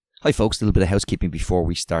Hi folks, a little bit of housekeeping before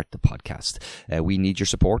we start the podcast. We need your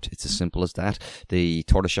support. It's as simple as that. The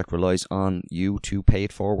Tortoise Shack relies on you to pay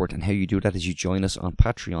it forward, and how you do that is you join us on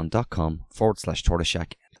patreon.com/Tortoise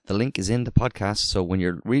Shack. The link is in the podcast, so when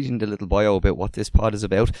you're reading the little bio about what this pod is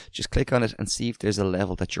about, just click on it and see if there's a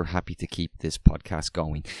level that you're happy to keep this podcast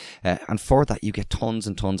going. And for that, you get tons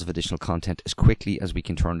and tons of additional content as quickly as we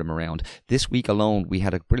can turn them around. This week alone, we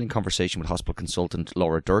had a brilliant conversation with hospital consultant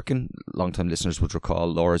Laura Durkin. Long-time listeners would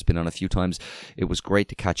recall Laura's been on a few times. It was great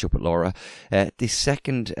to catch up with Laura. The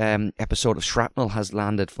second episode of Shrapnel has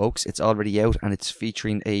landed, folks. It's already out, and it's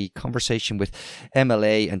featuring a conversation with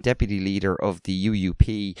MLA and Deputy Leader of the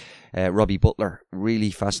UUP, Robbie Butler. Really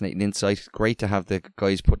fascinating insight. Great to have the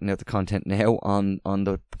guys putting out the content now on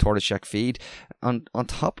the Tortoise Shack feed. On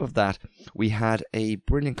top of that, we had a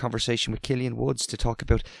brilliant conversation with Killian Woods to talk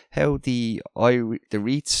about how the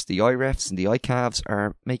REITs, the IREFs and the ICAVs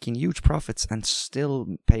are making huge profits and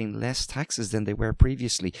still paying less taxes than they were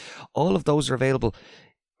previously. All of those are available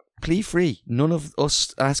plea free. None of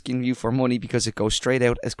us asking you for money, because it goes straight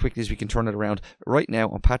out as quickly as we can turn it around right now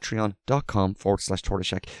on patreon.com/Tortoise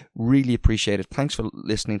Shack. Really appreciate it. Thanks for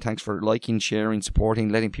listening. Thanks for liking, sharing, supporting,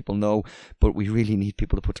 letting people know. But we really need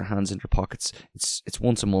people to put their hands in their pockets. It's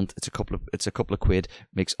once a month. It's a couple of quid.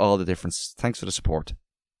 Makes all the difference. Thanks for the support.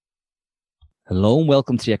 Hello and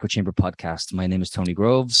welcome to the Echo Chamber podcast. My name is Tony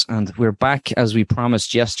Groves, and we're back as we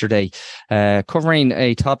promised yesterday, covering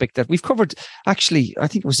a topic that we've covered. Actually, I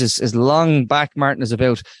think it was as long back, Martin, as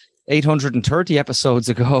about 830 episodes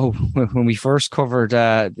ago when we first covered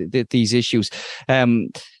these issues.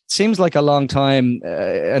 Seems like a long time,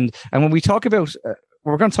 and when we talk about,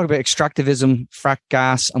 we're going to talk about extractivism, frack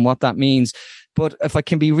gas, and what that means. But if I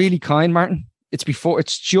can be really kind, Martin,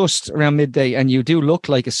 it's just around midday, and you do look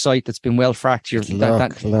like a site that's been well fracked.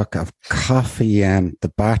 Look, I've coffee and the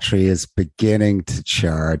battery is beginning to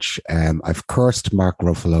charge. I've cursed Mark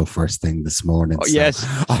Ruffalo first thing this morning. Oh, so yes.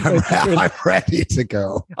 I'm ready to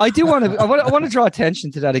go. I want to draw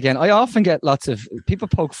attention to that again. I often get lots of people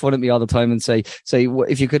poke fun at me all the time and say,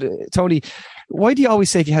 if you could, Tony, why do you always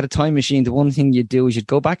say if you had a time machine, the one thing you'd do is you'd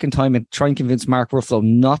go back in time and try and convince Mark Ruffalo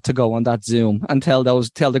not to go on that Zoom and tell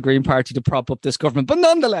the Green Party to prop up this government? But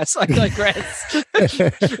nonetheless, I digress.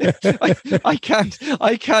 I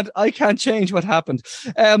can't change what happened.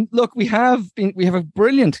 Look, we have a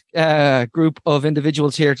brilliant group of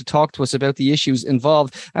individuals here to talk to us about the issues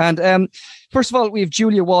involved. And first of all, we have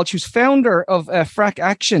Julia Walsh, who's founder of Frack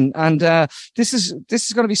Action, and this is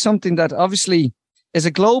going to be something that obviously is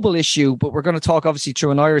a global issue, but we're going to talk obviously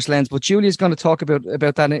through an Irish lens. But Julia's going to talk about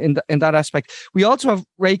that in that aspect. We also have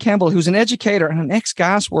Ray Campbell, who's an educator and an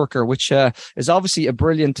ex-gas worker, which is obviously a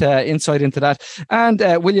brilliant insight into that. And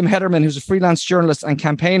William Hederman, who's a freelance journalist and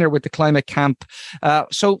campaigner with the Climate Camp.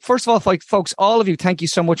 So first of all, folks, all of you, thank you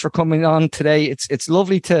so much for coming on today. It's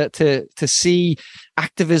lovely to see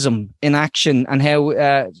activism in action, and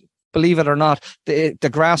how believe it or not, the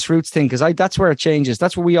grassroots thing, because that's where it changes.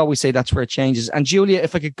 That's what we always say. That's where it changes. And Julia,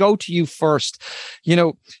 if I could go to you first,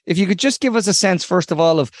 if you could just give us a sense, first of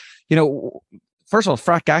all,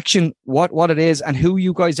 Frack Action, what it is and who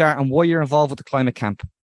you guys are and why you're involved with the Climate Camp.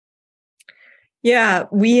 Yeah,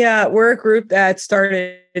 we're a group that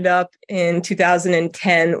started up in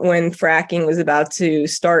 2010 when fracking was about to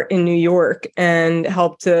start in New York, and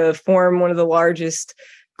helped to form one of the largest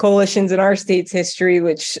coalitions in our state's history,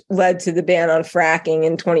 which led to the ban on fracking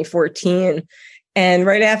in 2014. And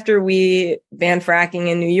right after we banned fracking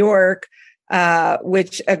in New York,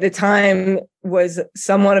 which at the time was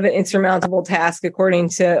somewhat of an insurmountable task, according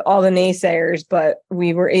to all the naysayers, but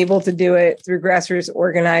we were able to do it through grassroots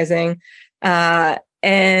organizing.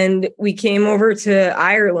 And we came over to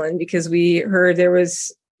Ireland because we heard there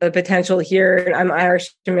was a potential here. I'm Irish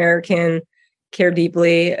American, care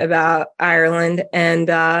deeply about Ireland, and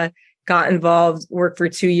got involved, worked for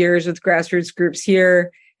 2 years with grassroots groups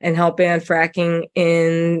here and helped ban fracking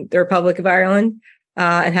in the Republic of Ireland,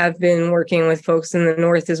 and have been working with folks in the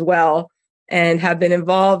north as well, and have been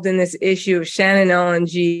involved in this issue of Shannon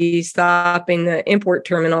LNG stopping the import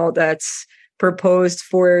terminal that's proposed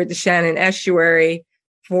for the Shannon estuary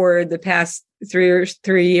for the past 3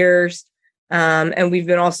 years. And we've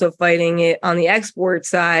been also fighting it on the export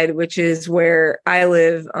side, which is where I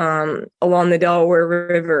live, along the Delaware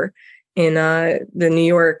River in the New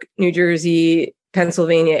York, New Jersey,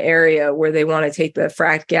 Pennsylvania area, where they want to take the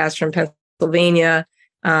fracked gas from Pennsylvania,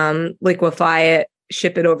 liquefy it,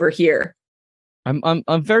 ship it over here. I'm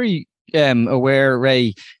very aware,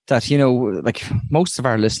 Ray, that like most of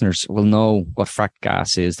our listeners will know what fracked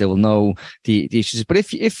gas is. They will know the issues. But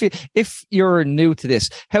if you're new to this,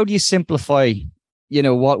 how do you simplify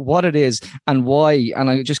what it is and why. And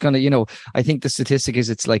I'm just going to, I think the statistic is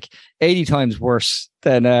it's like 80 times worse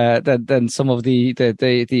than some of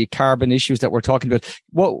the carbon issues that we're talking about.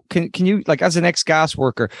 What can you, like, as an ex-gas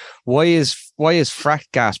worker, why is frack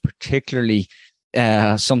gas particularly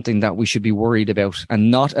something that we should be worried about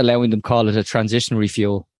and not allowing them call it a transitionary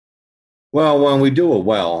fuel? Well, when we do a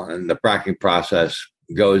well and the fracking process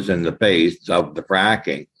goes in the phase of the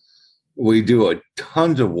fracking, we do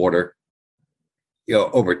tons of water,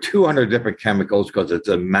 over 200 different chemicals, because it's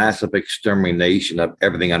a massive extermination of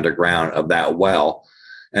everything underground of that well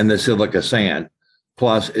and the silica sand.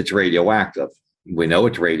 Plus, it's radioactive. We know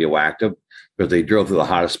it's radioactive because they drill through the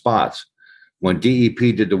hottest spots. When DEP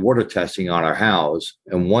did the water testing on our house,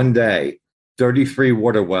 in one day, 33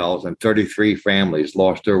 water wells and 33 families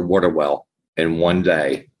lost their water well in one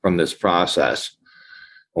day from this process.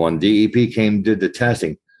 When DEP did the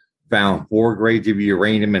testing, found 4 grades of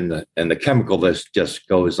uranium, and the chemical list just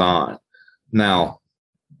goes on. Now,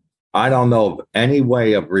 I don't know of any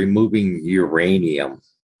way of removing uranium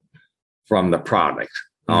from the product.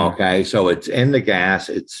 Okay, so it's in the gas.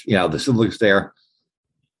 It's, the silica's there.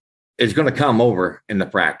 It's going to come over in the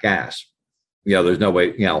frack gas. There's no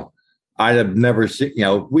way, I'd have never seen,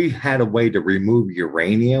 if we had a way to remove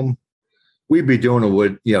uranium, we'd be doing it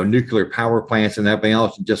with, nuclear power plants and everything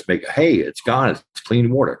else, and just make, hey, it's gone. It's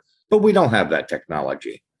clean water. But we don't have that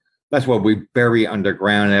technology. That's what we bury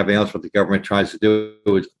underground and everything else. What the government tries to do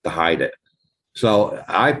is to hide it. So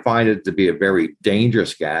I find it to be a very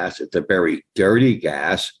dangerous gas. It's a very dirty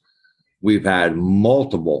gas. We've had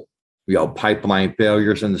multiple, pipeline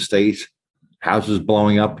failures in the States, houses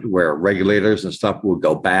blowing up where regulators and stuff will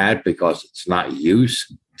go bad because it's not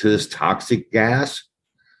used to this toxic gas.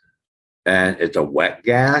 And it's a wet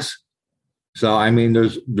gas. So, I mean,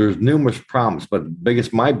 there's numerous problems, but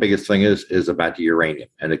my biggest thing is about the uranium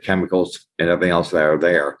and the chemicals and everything else that are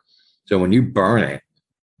there. So when you burn it,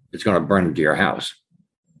 it's going to burn into your house.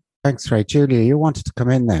 Thanks, Ray. Julia, you wanted to come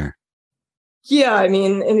in there. Yeah, I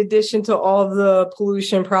mean, in addition to all of the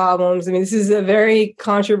pollution problems, I mean, this is a very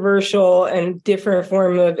controversial and different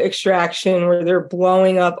form of extraction where they're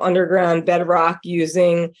blowing up underground bedrock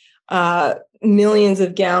using millions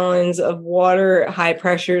of gallons of water, high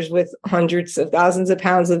pressures with hundreds of thousands of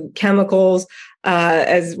pounds of chemicals.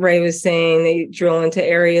 As Ray was saying, they drill into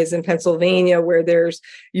areas in Pennsylvania where there's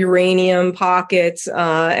uranium pockets,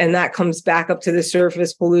 and that comes back up to the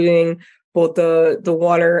surface, polluting both the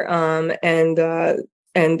water and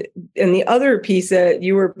the other piece that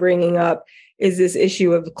you were bringing up is this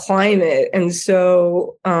issue of climate. And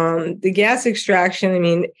so the gas extraction, I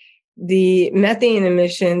mean, the methane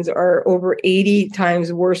emissions are over 80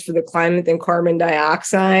 times worse for the climate than carbon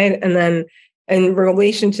dioxide. And then in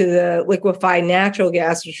relation to the liquefied natural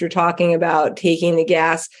gas, which you're talking about, taking the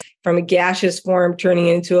gas from a gaseous form, turning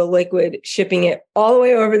it into a liquid, shipping it all the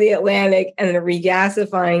way over the Atlantic, and then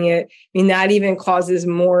regasifying it, I mean, that even causes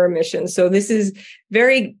more emissions. So this is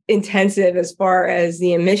very intensive as far as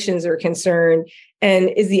the emissions are concerned, and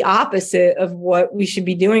is the opposite of what we should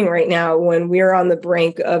be doing right now when we're on the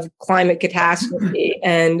brink of climate catastrophe.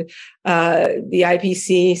 And the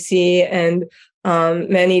IPCC and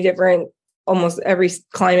many different, almost every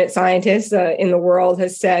climate scientist in the world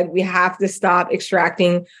has said we have to stop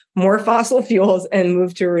extracting more fossil fuels and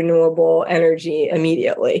move to renewable energy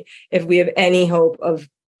immediately if we have any hope of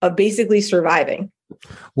basically surviving.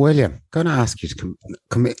 William, I'm going to ask you to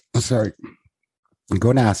come in. Sorry. I'm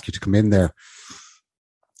going to ask you to come in there.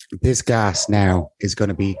 This gas now is going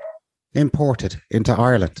to be imported into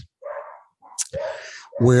Ireland.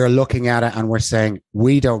 We're looking at it and we're saying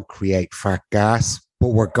we don't create frack gas, but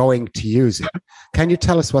we're going to use it. Can you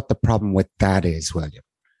tell us what the problem with that is, William?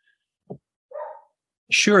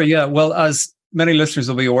 Sure, yeah. Well, as many listeners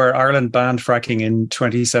will be aware, Ireland banned fracking in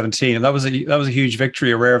 2017, and that was a huge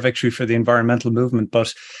victory, a rare victory for the environmental movement.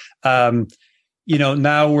 But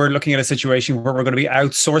now we're looking at a situation where we're going to be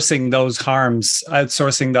outsourcing those harms,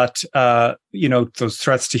 outsourcing that, those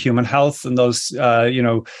threats to human health and those,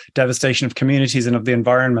 devastation of communities and of the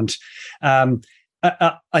environment.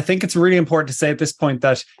 I think it's really important to say at this point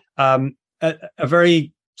that a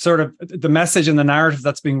very sort of the message and the narrative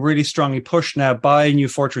that's being really strongly pushed now by New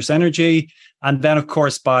Fortress Energy, and then, of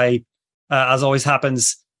course, by, as always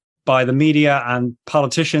happens, by the media and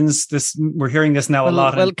politicians. We're hearing this now a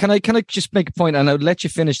lot. Well, can I just make a point, and I'll let you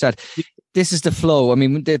finish that. This is the flow. I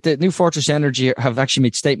mean, the New Fortress Energy have actually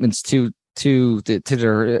made statements to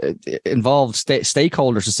their involved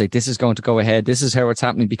stakeholders to say this is going to go ahead, this is how it's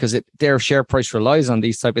happening, because their share price relies on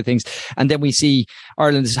these type of things. And then we see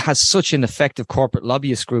Ireland has such an effective corporate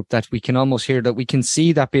lobbyist group that we can almost hear that we can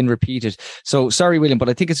see that being repeated. So sorry, William, but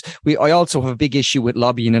I think I also have a big issue with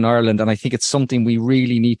lobbying in Ireland, and I think it's something we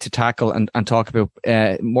really need to tackle and talk about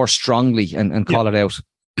more strongly and call it out.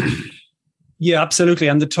 Yeah, absolutely.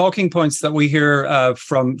 And the talking points that we hear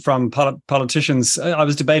from politicians, I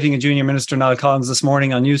was debating a junior minister, Niall Collins, this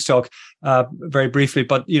morning on News Talk, very briefly.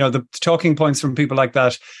 But, the talking points from people like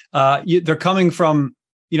that, they're coming from,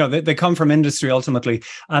 they come from industry ultimately.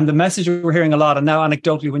 And the message we're hearing a lot, and now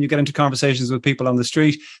anecdotally, when you get into conversations with people on the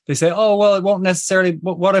street, they say, oh, well, it won't necessarily,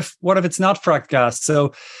 what if it's not fracked gas?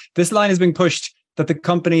 So this line is being pushed that the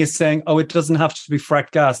company is saying, oh, it doesn't have to be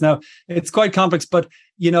fracked gas. Now, it's quite complex, but,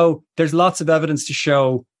 there's lots of evidence to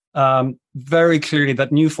show very clearly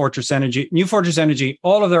that New Fortress Energy,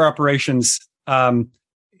 all of their operations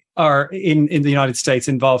are in the United States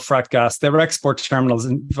involve fracked gas. Their export terminals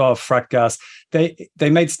involve fracked gas. They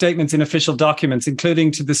made statements in official documents,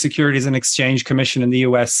 including to the Securities and Exchange Commission in the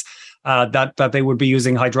US, that they would be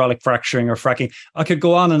using hydraulic fracturing or fracking. I could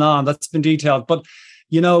go on and on. That's been detailed. But,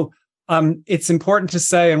 it's important to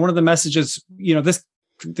say, and one of the messages,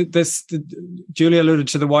 this Julia alluded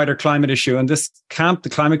to the wider climate issue, and the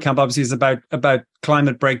climate camp obviously is about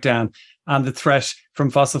climate breakdown and the threat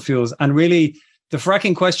from fossil fuels. And really, the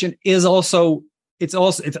fracking question is it's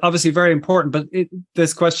obviously very important, but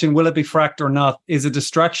this question, will it be fracked or not, is a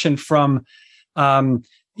distraction from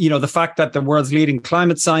the fact that the world's leading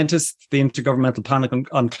climate scientists, the Intergovernmental Panel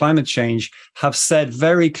on Climate Change, have said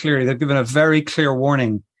very clearly, they've given a very clear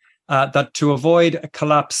warning that to avoid a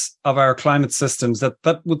collapse of our climate systems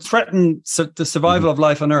that would threaten the survival of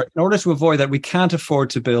life on Earth, in order to avoid that, we can't afford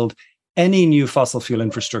to build any new fossil fuel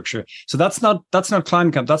infrastructure. So that's not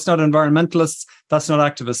climate camp. That's not environmentalists. That's not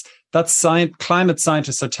activists. That's climate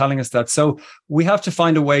scientists are telling us that. So we have to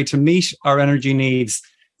find a way to meet our energy needs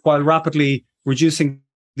while rapidly reducing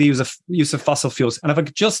the use of fossil fuels. And if I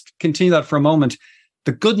could just continue that for a moment,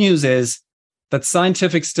 the good news is that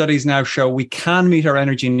scientific studies now show we can meet our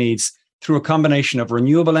energy needs through a combination of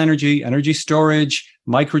renewable energy, energy storage,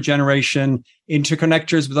 microgeneration,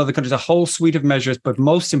 interconnectors with other countries, a whole suite of measures, but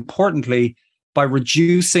most importantly, by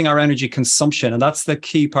reducing our energy consumption. And that's the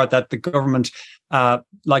key part that the government,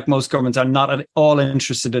 like most governments, are not at all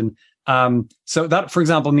interested in. So that, for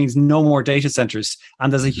example, means no more data centers.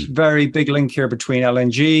 And there's a very big link here between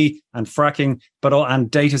LNG and fracking,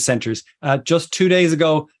 and data centers. Just 2 days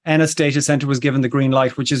ago, Ennis Data Center was given the green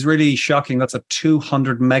light, which is really shocking. That's a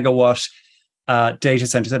 200 megawatt data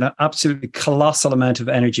center, and an absolutely colossal amount of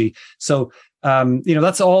energy. So,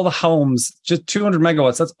 that's all the homes, just 200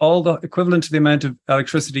 megawatts. That's all the equivalent to the amount of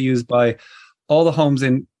electricity used by all the homes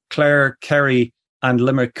in Clare, Kerry, and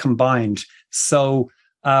Limerick combined. So,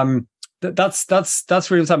 that's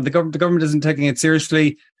really what's happening. The government isn't taking it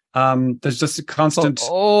seriously. There's just a constant.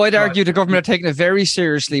 I'd argue the government are taking it very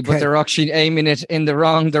seriously, but they're actually aiming it in the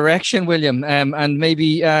wrong direction, William. And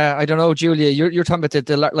maybe I don't know, Julia. You're talking about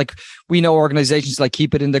the like we know organisations like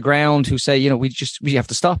Keep It in the Ground who say we have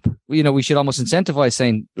to stop. We should almost incentivize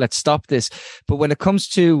saying let's stop this. But when it comes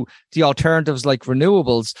to the alternatives like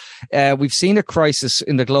renewables, we've seen a crisis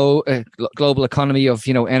in the global economy of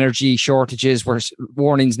energy shortages. Where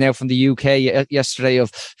warnings now from the UK yesterday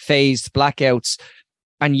of phased blackouts.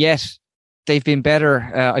 And yet they've been better,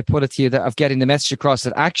 I put it to you, of getting the message across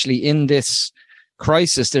that actually in this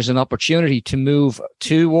crisis, there's an opportunity to move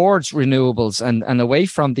towards renewables and away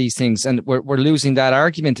from these things. And we're losing that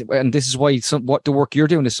argument. And this is why what the work you're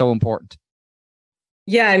doing is so important.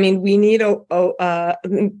 Yeah, I mean, we need the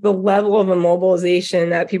level of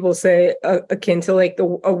immobilization that people say akin to like a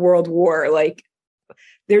world war. Like,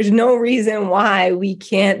 there's no reason why we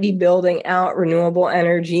can't be building out renewable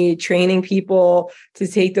energy, training people to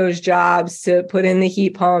take those jobs, to put in the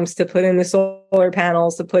heat pumps, to put in the solar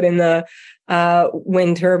panels, to put in the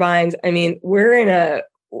wind turbines. I mean,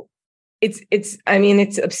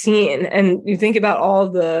 it's obscene. And you think about all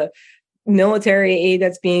the military aid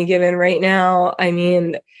that's being given right now, I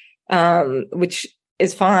mean, which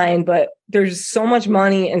is fine, but there's so much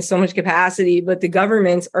money and so much capacity, but the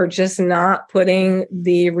governments are just not putting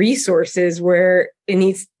the resources where they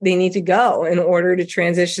need to go in order to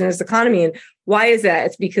transition this economy. And why is that?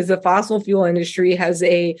 It's because the fossil fuel industry has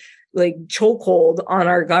a chokehold on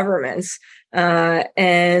our governments.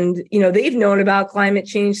 And they've known about climate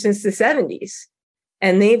change since the 70s.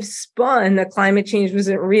 And they've spun that climate change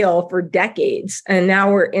wasn't real for decades. And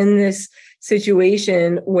now we're in this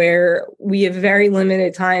situation where we have very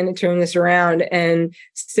limited time to turn this around, and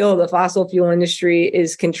still the fossil fuel industry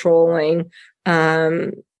is controlling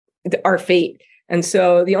our fate. And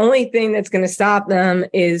so the only thing that's going to stop them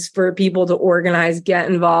is for people to organize, get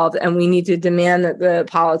involved, and we need to demand that the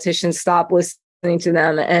politicians stop listening to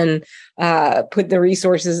them and put the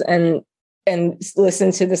resources and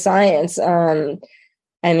listen to the science. The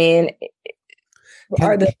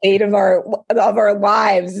fate of our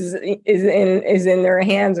lives is in their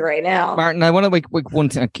hands right now. Martin, I want to make one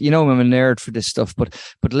thing. You know, I'm a nerd for this stuff,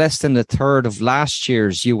 but less than a third of last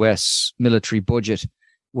year's U.S. military budget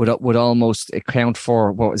would almost account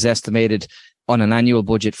for what was estimated on an annual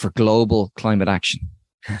budget for global climate action.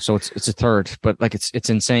 So it's a third, but like it's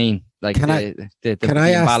insane. Like the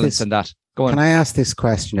imbalance in that. Go on. Can I ask this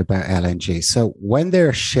question about LNG? So when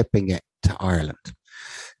they're shipping it to Ireland,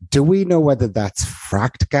 do we know whether that's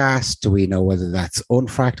fracked gas? Do we know whether that's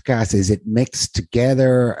unfracked gas? Is it mixed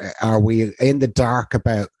together? Are we in the dark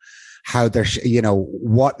about how they're,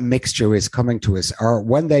 what mixture is coming to us? Or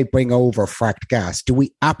when they bring over fracked gas, do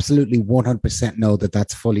we absolutely 100% know that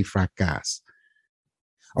that's fully fracked gas?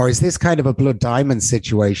 Or is this kind of a blood diamond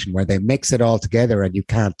situation where they mix it all together and you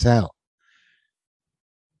can't tell?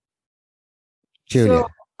 Julia. So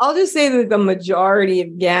I'll just say that the majority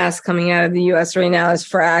of gas coming out of the U.S. right now is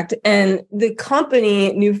fracked. And the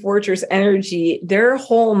company, New Fortress Energy, their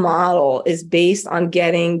whole model is based on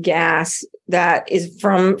getting gas that is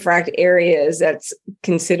from fracked areas that's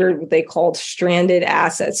considered what they called stranded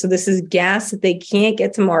assets. So this is gas that they can't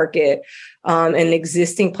get to market, and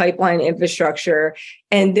existing pipeline infrastructure.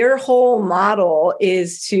 And their whole model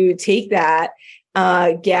is to take that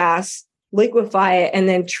gas, liquefy it, and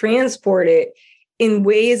then transport it in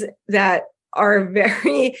ways that are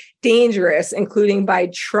very dangerous, including by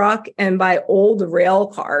truck and by old rail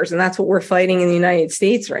cars. And that's what we're fighting in the United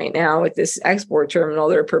States right now with this export terminal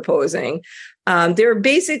they're proposing. They're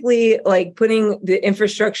basically like putting the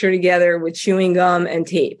infrastructure together with chewing gum and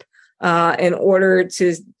tape in order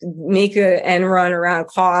to make an end run around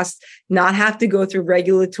cost, not have to go through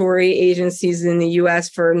regulatory agencies in the U.S.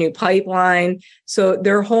 for a new pipeline. So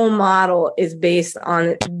their whole model is based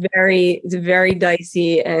on it's a very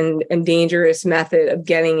dicey and dangerous method of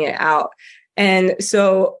getting it out. And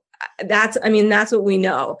so that's what we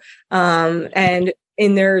know. And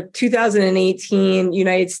in their 2018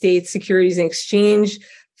 United States Securities and Exchange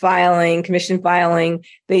Commission filing,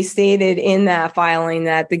 they stated in that filing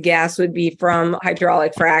that the gas would be from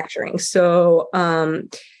hydraulic fracturing. So,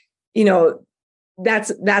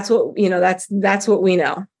 that's what we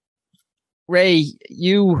know. Ray,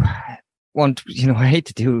 you want, I hate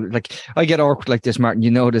to do, I get awkward like this, Martin,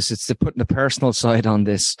 it's the putting the personal side on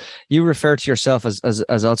this. You refer to yourself as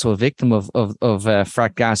also a victim of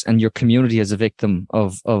frack gas, and your community as a victim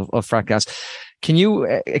of frack gas. Can you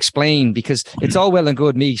explain, because it's all well and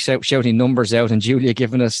good me shouting numbers out and Julia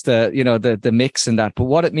giving us the mix and that, but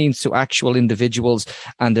what it means to actual individuals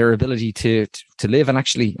and their ability to live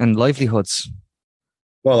and livelihoods?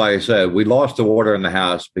 Well, like I said, we lost the water in the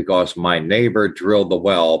house because my neighbor drilled the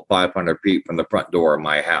well 500 feet from the front door of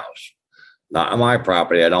my house. Not on my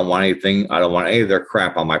property. I don't want any of their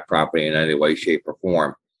crap on my property in any way, shape, or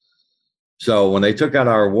form. So when they took out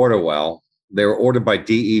our water well, they were ordered by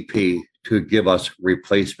DEP to give us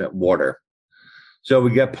replacement water. So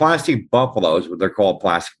we get plastic buffaloes, what they're called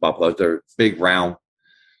plastic buffaloes. They're big, round,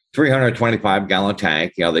 325-gallon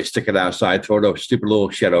tank. They stick it outside, throw the stupid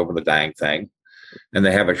little shit over the dang thing. And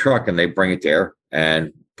they have a truck and they bring it there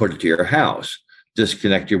and put it to your house.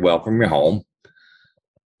 Disconnect your well from your home.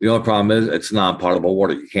 The only problem is it's non-potable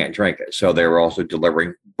water. You can't drink it. So they were also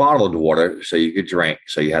delivering bottled water so you could drink,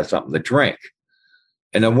 so you had something to drink.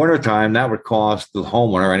 In the wintertime, that would cost the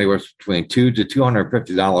homeowner anywhere between $200 to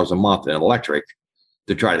 $250 a month in electric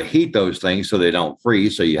to try to heat those things so they don't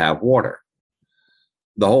freeze, so you have water.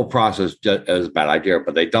 The whole process is a bad idea,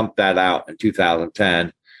 but they dumped that out in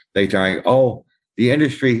 2010. They telling, the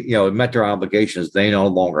industry, met their obligations. They no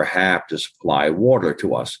longer have to supply water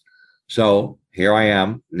to us. So here I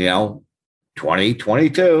am,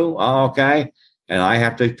 2022, okay, and I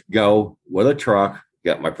have to go with a truck,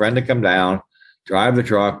 get my friend to come down, drive the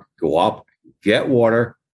truck, go up, get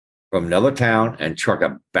water from another town, and truck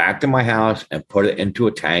it back to my house and put it into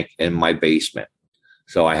a tank in my basement.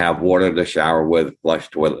 So I have water to shower with, flush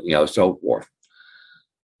toilet, so forth.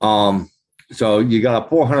 So you got a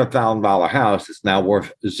 $400,000 house that's now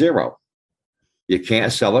worth zero. You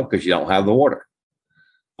can't sell it because you don't have the water.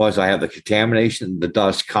 Plus, I have the contamination, the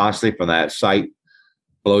dust constantly from that site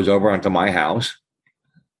blows over onto my house.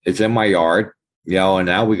 It's in my yard. And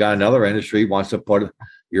now we got another industry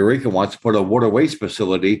Eureka wants to put a water waste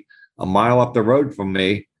facility a mile up the road from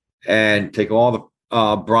me and take all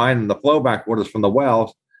the brine and the flowback waters from the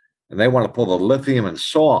wells, and they want to pull the lithium and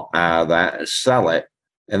salt out of that and sell it,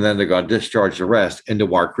 and then they're going to discharge the rest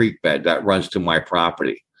into our creek bed that runs to my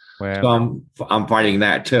property. Wow. So I'm fighting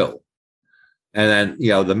that too. And then,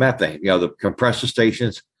 the methane, the compressor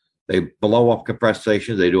stations, they blow up compressor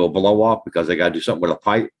stations. They do a blow off because they got to do something with a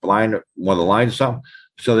pipeline, one of the lines or something.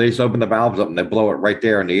 So they just open the valves up and they blow it right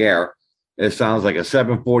there in the air. It sounds like a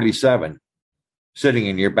 747 sitting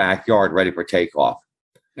in your backyard ready for takeoff.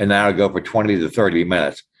 And that'll go for 20 to 30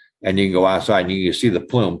 minutes. And you can go outside and you can see the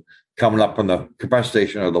plume coming up from the compressor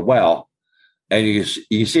station or the well. And you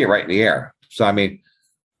can see it right in the air. So, I mean,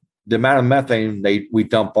 the amount of methane we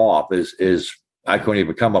dump off is I couldn't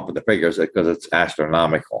even come up with the figures because it's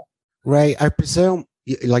astronomical. Ray, I presume,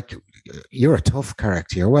 you're a tough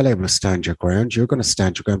character. You're well able to stand your ground. You're going to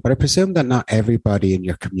stand your ground. But I presume that not everybody in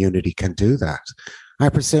your community can do that. I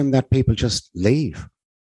presume that people just leave.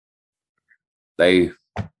 They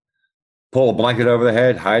pull a blanket over their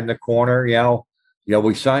head, hide in the corner,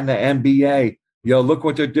 we signed the NBA. Look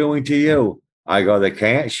what they're doing to you. I go, they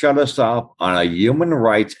can't shut us up on a human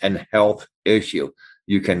rights and health issue.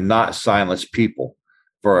 You cannot silence people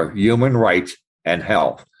for human rights and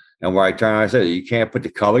health. And where I turn around and say, you can't put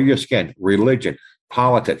the color of your skin, religion,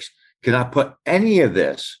 politics, cannot put any of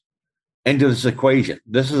this into this equation.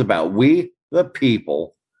 This is about we, the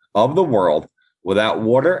people of the world. Without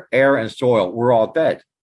water, air, and soil, we're all dead.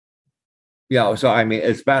 So, I mean,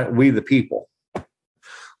 it's about we, the people.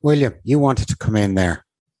 William, you wanted to come in there.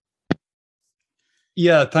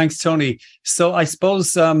 Yeah, thanks, Tony. So I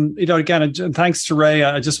suppose, again, and thanks to Ray,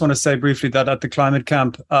 I just want to say briefly that at the climate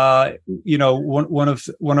camp, one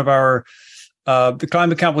of our, the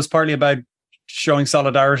climate camp was partly about showing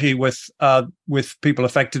solidarity with people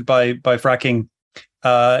affected by fracking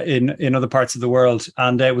in other parts of the world.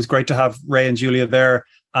 And it was great to have Ray and Julia there.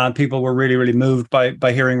 And people were really, really moved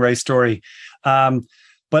by hearing Ray's story.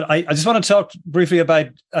 But I just want to talk briefly about,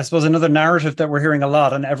 I suppose, another narrative that we're hearing a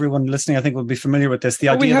lot, and everyone listening, I think, will be familiar with this.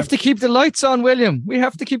 We have to keep the lights on, William. We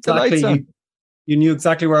have to keep the lights on. You knew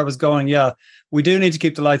exactly where I was going. Yeah, we do need to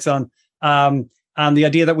keep the lights on. And the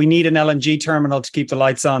idea that we need an LNG terminal to keep the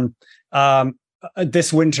lights on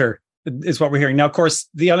this winter is what we're hearing. Now, of course,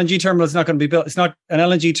 the LNG terminal is not going to be built. It's not an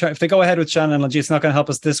LNG. If they go ahead with Shannon LNG, it's not going to help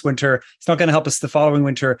us this winter. It's not going to help us the following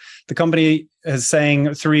winter. The company is saying a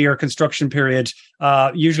 3-year construction period.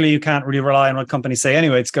 Usually you can't really rely on what companies say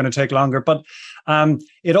anyway. It's going to take longer. But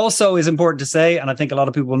it also is important to say, and I think a lot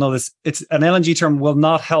of people will know this, it's an LNG terminal will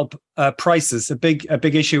not help prices. A big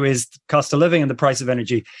issue is cost of living and the price of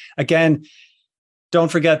energy. Again, don't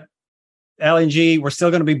forget, LNG, we're still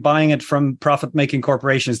going to be buying it from profit-making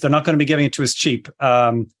corporations. They're not going to be giving it to us cheap.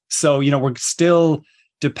 So, we're still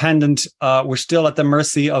dependent. We're still at the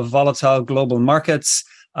mercy of volatile global markets.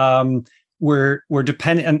 We're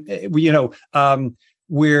dependent, and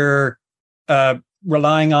we're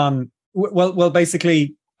relying on.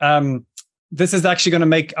 Basically, this is actually going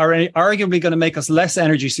to arguably going to make us less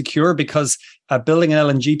energy secure because building an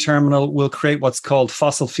LNG terminal will create what's called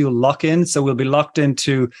fossil fuel lock-in. So we'll be locked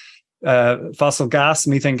into fossil gas,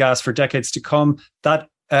 methane gas for decades to come. That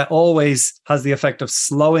always has the effect of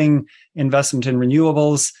slowing investment in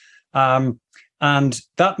renewables. And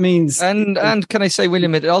that means... And can I say,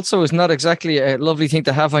 William, it also is not exactly a lovely thing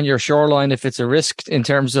to have on your shoreline if it's a risk in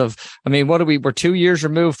terms of, I mean, we're 2 years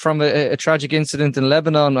removed from a tragic incident in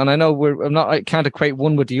Lebanon. And I know I can't equate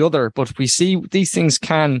one with the other, but we see these things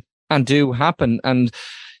can and do happen. And,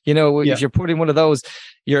 if you're putting one of those,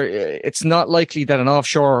 it's not likely that an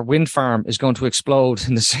offshore wind farm is going to explode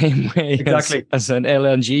in the same way as an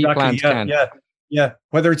LNG plant can. Yeah.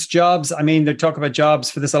 Whether it's jobs, I mean, they talk about jobs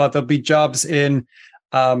for this a lot. There'll be jobs in,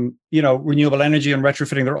 renewable energy and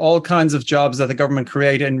retrofitting. There are all kinds of jobs that the government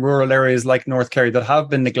create in rural areas like North Kerry that have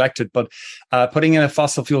been neglected. But putting in a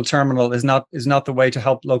fossil fuel terminal is not the way to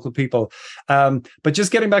help local people. But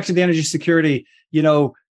just getting back to the energy security,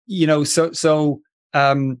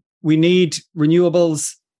 we need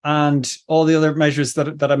renewables and all the other measures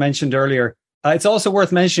that I mentioned earlier. It's also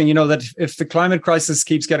worth mentioning, that if the climate crisis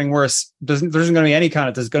keeps getting worse, there isn't going to be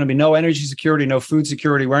there's going to be no energy security, no food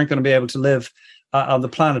security. We aren't going to be able to live on the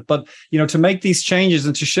planet. But, to make these changes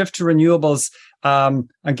and to shift to renewables and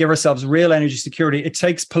give ourselves real energy security, it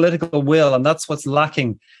takes political will. And that's what's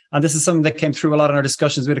lacking. And this is something that came through a lot in our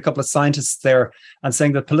discussions. We had a couple of scientists there and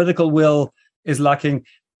saying that political will is lacking.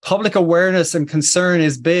 Public awareness and concern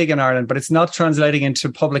is big in Ireland, but it's not translating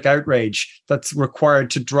into public outrage that's required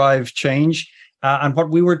to drive change. And what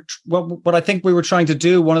I think we were trying to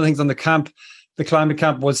do, one of the things on the climate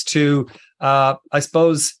camp, was to, I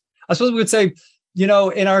suppose we would say,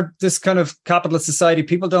 in this kind of capitalist society,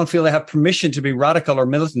 people don't feel they have permission to be radical or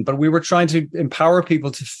militant, but we were trying to empower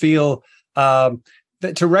people to feel,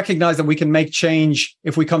 to recognize that we can make change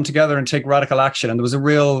if we come together and take radical action. And there was a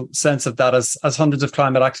real sense of that as hundreds of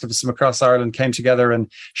climate activists from across Ireland came together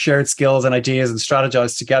and shared skills and ideas and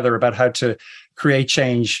strategized together about how to create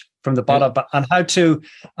change from the bottom up and how to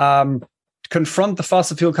confront the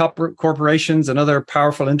fossil fuel corporations and other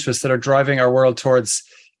powerful interests that are driving our world towards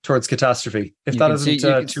catastrophe. If that isn't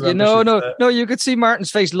too ambitious. No, you could see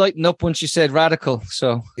Martin's face lighten up when she said radical.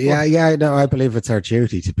 So no, I believe it's our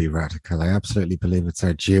duty to be radical. I absolutely believe it's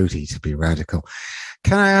our duty to be radical.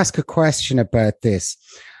 Can I ask a question about this?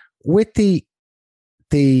 With the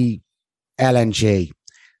LNG,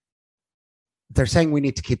 they're saying we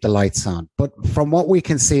need to keep the lights on, but from what we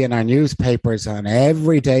can see in our newspapers on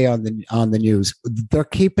every day on the news, they're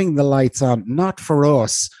keeping the lights on not for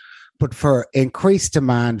us, but for increased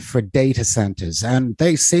demand for data centers. And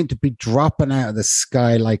they seem to be dropping out of the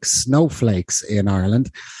sky like snowflakes in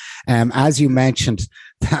Ireland. As you mentioned,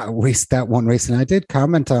 that one recently, I did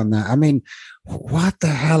comment on that. I mean, what the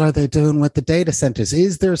hell are they doing with the data centers?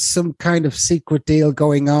 Is there some kind of secret deal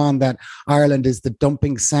going on that Ireland is the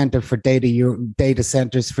dumping center for data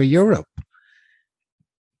centers for Europe?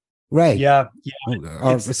 Ray. Yeah.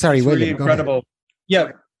 Sorry, it's William. Really incredible.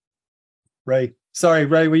 Yeah. Ray. Sorry,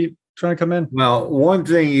 Ray, were you trying to come in? Well, one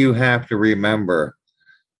thing you have to remember,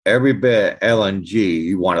 every bit of LNG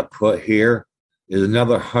you want to put here is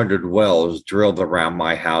another 100 wells drilled around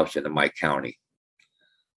my house and in my county.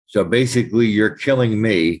 So basically, you're killing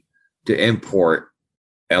me to import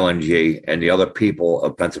LNG and the other people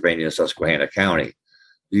of Pennsylvania and Susquehanna County.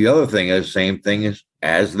 The other thing is, same thing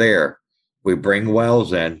as there. We bring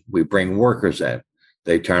wells in, we bring workers in.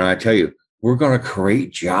 They turn around and tell you, we're going to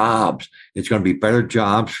create jobs. It's going to be better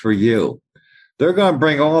jobs for you. They're going to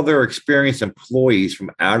bring all their experienced employees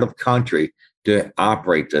from out of country to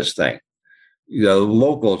operate this thing. The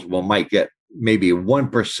locals might get maybe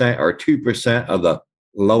 1% or 2% of the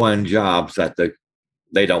low-end jobs that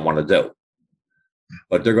they don't want to do.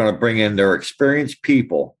 But they're going to bring in their experienced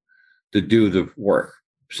people to do the work.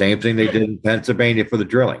 Same thing they did in Pennsylvania for the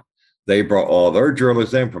drilling. They brought all their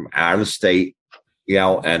drillers in from out of state,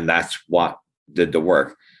 and that's what did the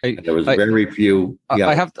work. There was very few.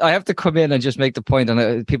 I have to come in and just make the point,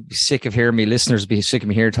 and people be sick of hearing me. Listeners be sick of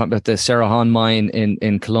me here talking about the Cerrejón mine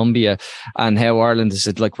in Colombia and how Ireland is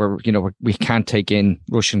like we can't take in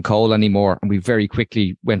Russian coal anymore, and we very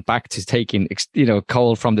quickly went back to taking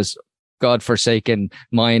coal from this godforsaken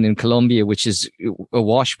mine in Colombia, which is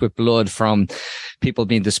awash with blood from people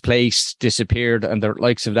being displaced, disappeared, and the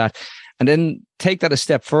likes of that. And then take that a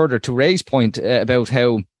step further to Ray's point about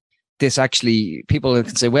how this actually, people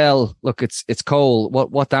can say, well, look, it's coal.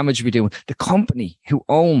 What damage are we doing? The company who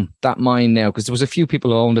own that mine now, because there was a few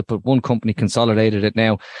people who owned it, but one company consolidated it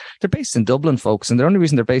now. They're based in Dublin, folks. And the only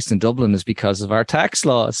reason they're based in Dublin is because of our tax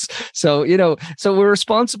laws. So, so we're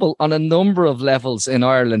responsible on a number of levels in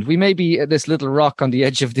Ireland. We may be this little rock on the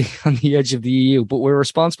edge of the EU, but we're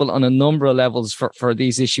responsible on a number of levels for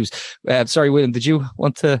these issues. Sorry, William, did you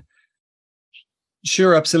want to?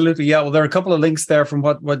 Sure, absolutely. Yeah, well, there are a couple of links there from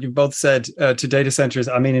what you both said to data centers.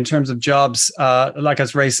 I mean, in terms of jobs, like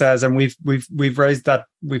as Ray says, and we've raised that,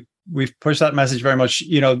 we've pushed that message very much.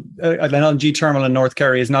 An LNG terminal in North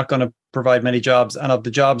Kerry is not going to provide many jobs, and of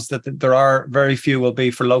the jobs that there are, very few will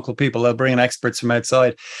be for local people. They'll bring in experts from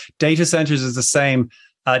outside. Data centers is the same.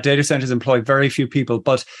 Data centers employ very few people,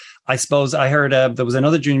 but I suppose I heard there was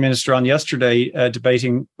another junior minister on yesterday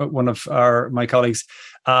debating one of my colleagues,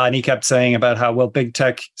 and he kept saying about how, well, big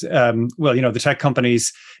tech, the tech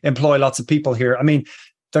companies employ lots of people here. I mean,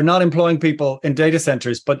 they're not employing people in data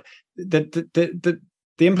centers, but the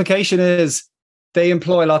implication is they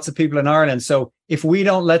employ lots of people in Ireland. So if we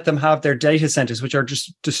don't let them have their data centers, which are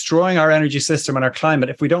just destroying our energy system and our climate,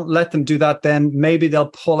 if we don't let them do that, then maybe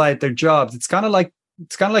they'll pull out their jobs. It's kind of like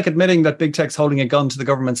admitting that big tech's holding a gun to the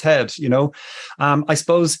government's head. I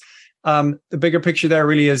suppose the bigger picture there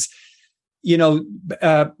really is,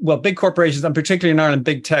 big corporations, and particularly in Ireland,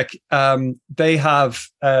 big tech, they have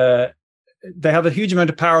a huge amount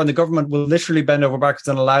of power, and the government will literally bend over backwards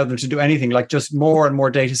and allow them to do anything, like just more and more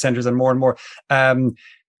data centers and more.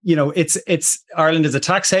 It's Ireland is a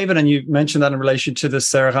tax haven, and you mentioned that in relation to the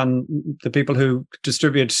Cerrejón, the people who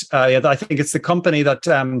distribute. I think it's the company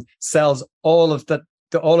that sells all of the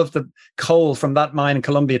coal from that mine in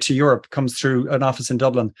Colombia to Europe comes through an office in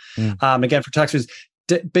Dublin. Again, for tax reasons.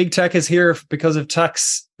 Big tech is here because of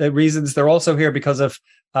tax reasons. They're also here because of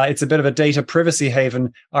it's a bit of a data privacy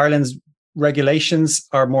haven. Ireland's regulations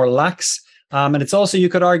are more lax, and it's also, you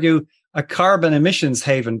could argue, a carbon emissions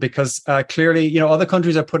haven, because clearly, you know, other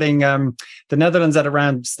countries are putting the Netherlands at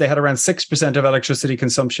around 6% of electricity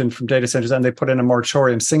consumption from data centers, and they put in a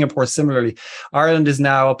moratorium. Singapore similarly. Ireland is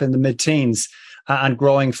now up in the mid-teens and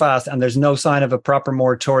growing fast, and there's no sign of a proper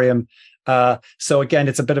moratorium. So again,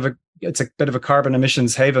 it's a bit of a carbon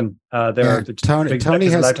emissions haven. Tony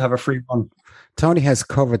is allowed to have a free one. Tony has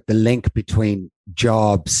covered the link between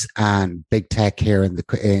jobs and big tech here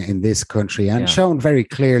in this country, and shown very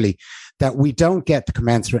clearly that we don't get the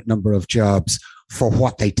commensurate number of jobs for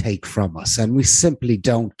what they take from us. And we simply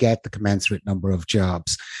don't get the commensurate number of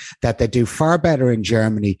jobs. That they do far better in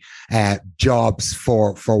Germany, jobs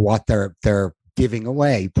for what they're giving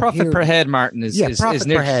away. But profit per head, Martin, is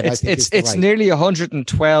nearly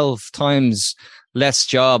 112 times less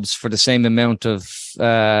jobs for the same amount of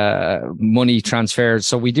money transferred.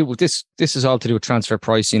 So we do this. This is all to do with transfer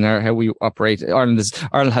pricing, or how we operate. Ireland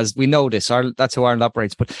has. We know this. That's how Ireland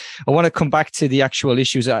operates. But I want to come back to the actual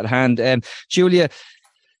issues at hand. Julia,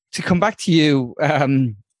 to come back to you.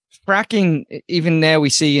 Fracking, even now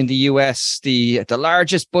we see in the US the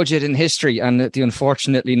largest budget in history, and the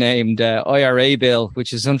unfortunately named IRA bill,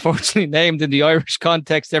 which is unfortunately named in the Irish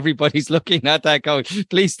context. Everybody's looking at that going,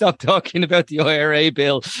 please stop talking about the IRA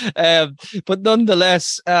bill. But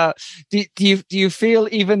nonetheless, do you feel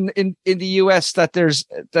even in the US that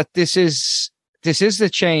this is the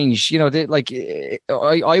change? You know,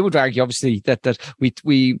 I would argue obviously that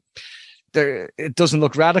we it doesn't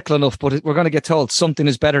look radical enough, but we're going to get told something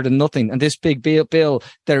is better than nothing. And this big bill,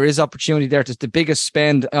 there is opportunity there. It's the biggest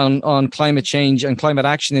spend on climate change and climate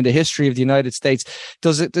action in the history of the United States.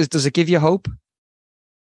 Does it give you hope?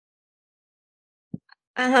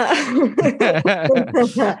 Yeah,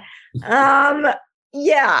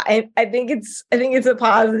 I think it's a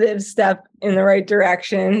positive step in the right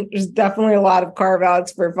direction. There's definitely a lot of carve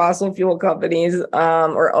outs for fossil fuel companies,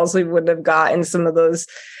 or else we wouldn't have gotten some of those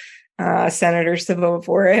senators to vote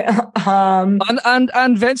for it.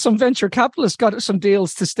 And some venture capitalists got some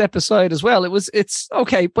deals to step aside as well. It's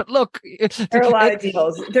okay, but look, there are a lot of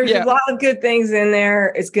deals. There's a lot of good things in there.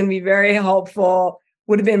 It's going to be very helpful.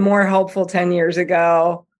 Would have been more helpful 10 years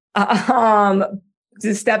ago.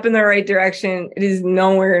 To step in the right direction, it is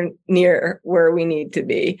nowhere near where we need to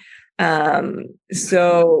be.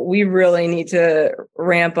 So we really need to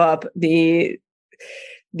ramp up the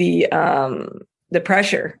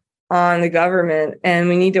pressure on the government, and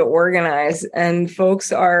we need to organize. And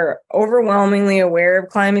folks are overwhelmingly aware of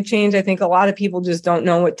climate change. I think a lot of people just don't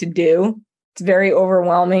know what to do. It's very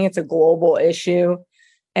overwhelming. It's a global issue,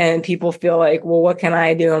 and people feel like, well, what can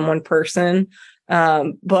I do? I'm one person.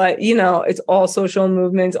 But you know, it's all social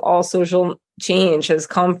movements, all social change has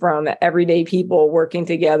come from everyday people working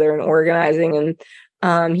together and organizing.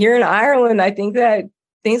 And here in Ireland, I think that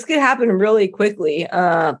things could happen really quickly.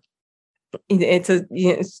 It's a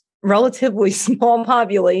relatively small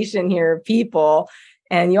population here of people,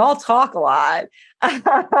 and you all talk a lot.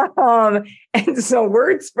 And so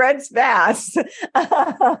word spreads fast.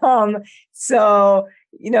 So,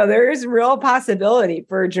 you know, there is real possibility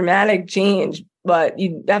for dramatic change, but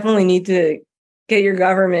you definitely need to get your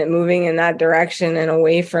government moving in that direction and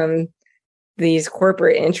away from these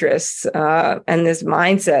corporate interests and this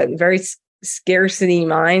mindset, very scarcity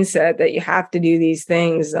mindset that you have to do these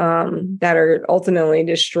things that are ultimately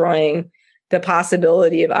destroying the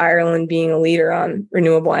possibility of Ireland being a leader on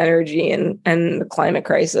renewable energy and the climate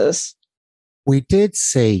crisis. We did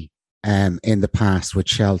see in the past with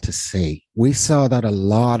Shell to Sea, we saw that a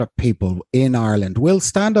lot of people in Ireland will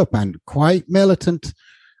stand up and quite militant,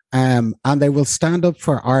 and they will stand up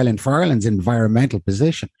for Ireland's environmental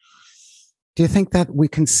position. Do you think that we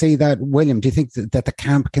can see that, William? Do you think that the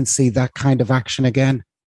camp can see that kind of action again?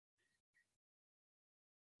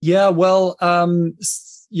 Yeah, well,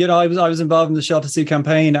 you know, I was involved in the Shell to Sea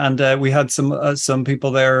campaign, and we had some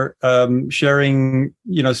people there sharing,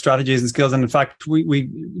 you know, strategies and skills. And in fact, we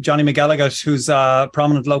Johnny McElligott, who's a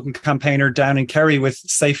prominent local campaigner down in Kerry with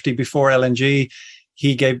Safety Before LNG,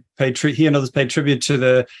 he and others paid tribute to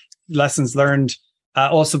the lessons learned.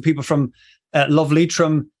 Also, people from Love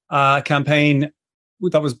Leitrim campaign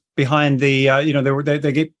that was behind the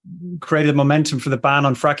they created momentum for the ban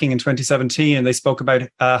on fracking in 2017, and they spoke about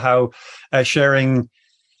how sharing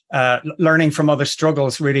learning from other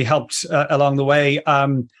struggles really helped along the way.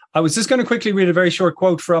 I was just going to quickly read a very short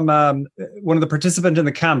quote from one of the participants in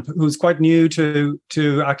the camp who's quite new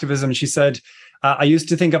to activism. She said, I used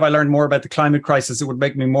to think if I learned more about the climate crisis, it would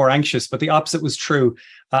make me more anxious, but the opposite was true.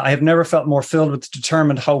 I have never felt more filled with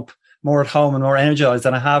determined hope more at home and more energized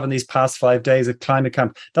than I have in these past 5 days at climate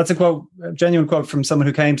camp. That's a quote, a genuine quote from someone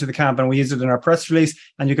who came to the camp, and we used it in our press release.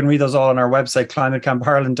 And you can read those all on our website,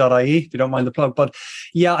 climatecampireland.ie, if you don't mind the plug. But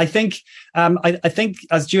yeah, I think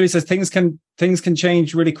as Julie says, things can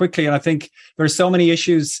change really quickly. And I think there's so many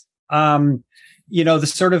issues. The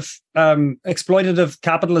sort of exploitative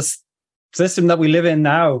capitalist system that we live in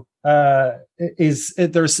now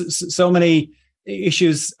there's so many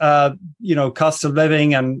issues, cost of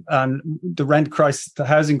living and the rent crisis, the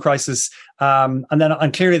housing crisis,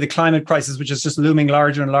 and clearly the climate crisis, which is just looming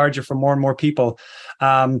larger and larger for more and more people.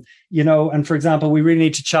 And for example, we really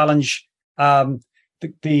need to challenge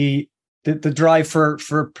the drive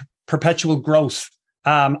for perpetual growth.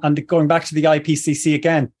 And going back to the IPCC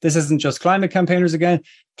again, this isn't just climate campaigners again.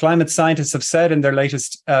 Climate scientists have said in their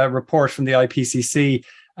latest report from the IPCC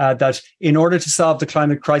that in order to solve the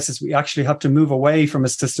climate crisis, we actually have to move away from a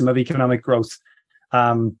system of economic growth.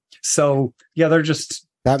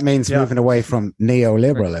 That means moving away from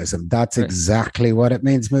neoliberalism. That's exactly what it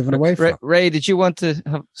means, moving away from. Ray, did you want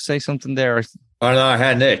to say something there? Oh, no, I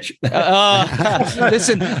had an itch.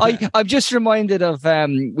 Listen, I'm just reminded of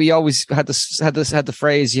we always had the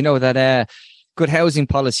phrase, that good housing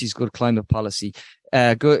policy is good climate policy.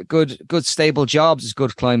 Good stable jobs is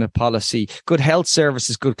good climate policy. Good health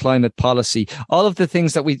services, good climate policy. All of the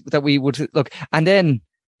things that we would look, and then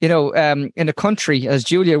in a country, as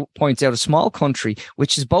Julia points out, a small country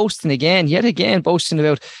which is yet again boasting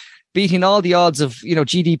about beating all the odds of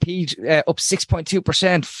GDP up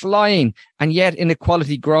 6.2%, flying, and yet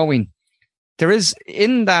inequality growing. There is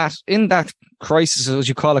in that crisis, as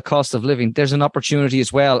you call it, cost of living, there's an opportunity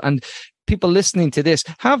as well. And people listening to this,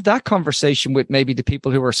 have that conversation with maybe the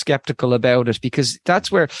people who are skeptical about it, because that's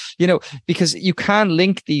where, because you can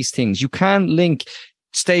link these things. You can link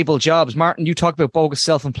stable jobs. Martin, you talk about bogus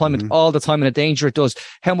self-employment all the time and the danger it does.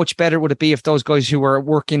 How much better would it be if those guys who were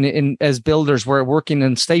working as builders were working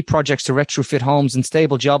in state projects to retrofit homes and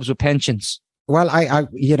stable jobs with pensions? Well, I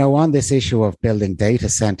on this issue of building data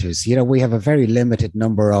centers, we have a very limited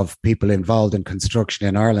number of people involved in construction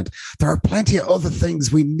in Ireland. There are plenty of other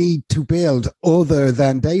things we need to build other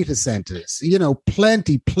than data centers,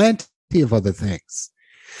 plenty of other things.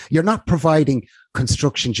 You're not providing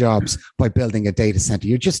construction jobs by building a data center.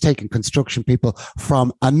 You're just taking construction people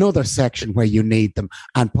from another section where you need them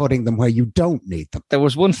and putting them where you don't need them. There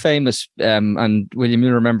was one famous, and William,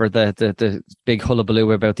 you remember the big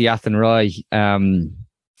hullabaloo about the Athenry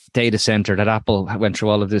data center that Apple went through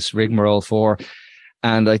all of this rigmarole for.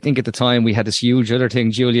 And I think at the time we had this huge other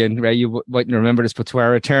thing, Julia and Ray, you mightn't remember this, but to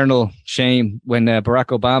our eternal shame, when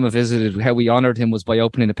Barack Obama visited, how we honored him was by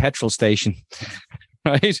opening a petrol station.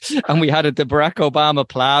 Right. And we had it, the Barack Obama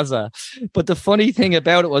Plaza. But the funny thing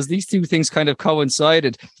about it was these two things kind of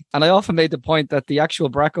coincided. And I often made the point that the actual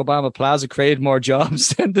Barack Obama Plaza created more jobs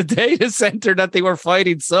than the data center that they were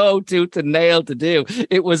fighting so tooth and nail to do.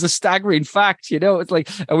 It was a staggering fact. It's like,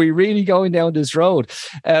 are we really going down this road?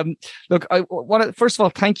 Look, I want to, first of all,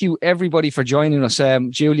 thank you everybody for joining us.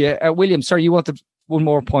 Julia, William, sorry, you wanted one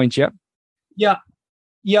more point, yeah?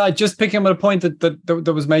 Yeah, just picking up on a point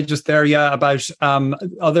that was made just there, about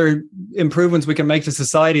other improvements we can make to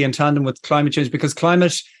society in tandem with climate change, because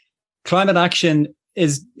climate action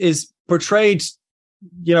is portrayed,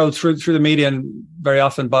 through the media and very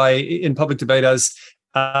often in public debate as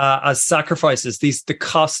sacrifices. The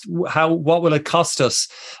cost, what will it cost us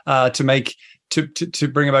to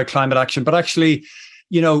bring about climate action? But actually,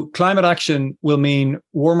 climate action will mean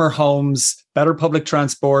warmer homes, better public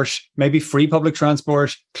transport, maybe free public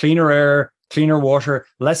transport, cleaner air, cleaner water,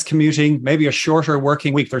 less commuting, maybe a shorter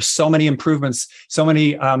working week. There's so many improvements, so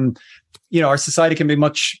many, our society can be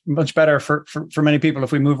much, much better for many people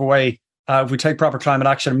if we move away, if we take proper climate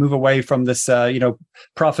action and move away from this,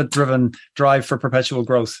 profit-driven drive for perpetual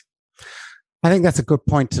growth. I think that's a good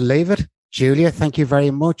point to leave it. Julia, thank you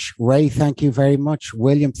very much. Ray, thank you very much.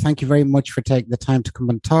 William, thank you very much for taking the time to come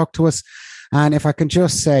and talk to us. And if I can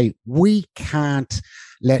just say, we can't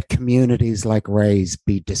let communities like Ray's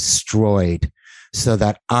be destroyed so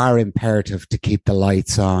that our imperative to keep the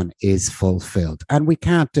lights on is fulfilled. And we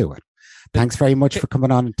can't do it. Thanks very much for coming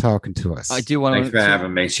on and talking to us. I do want Thanks for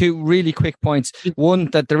having me. Two really quick points. One,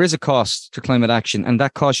 that there is a cost to climate action, and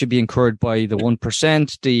that cost should be incurred by the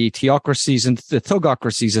 1%, the theocracies and the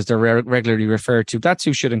thugocracies, as they're regularly referred to. That's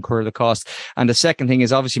who should incur the cost. And the second thing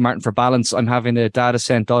is, obviously, Martin, for balance, I'm having a data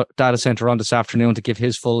center on this afternoon to give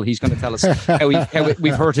his full. He's going to tell us how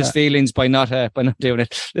we've hurt his feelings by not doing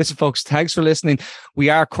it. Listen, folks, thanks for listening. We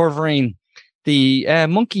are covering the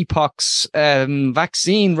monkeypox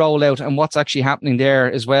vaccine rollout and what's actually happening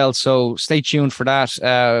there as well. So stay tuned for that.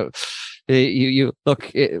 You look,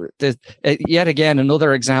 yet again,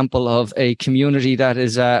 another example of a community that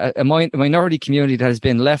is a minority community that has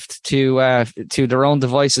been left to their own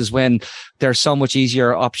devices when there's so much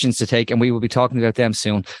easier options to take, and we will be talking about them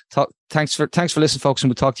soon. Thanks for listening, folks, and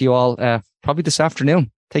we'll talk to you all probably this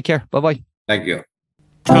afternoon. Take care. Bye-bye. Thank you.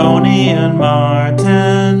 Tony and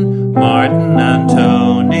Martin, Martin and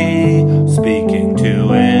Tony, speaking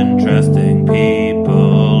to interesting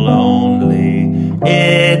people only.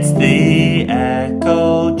 It's the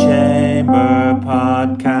Echo Chamber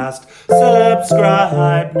Podcast.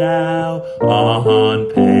 Subscribe now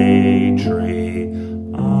on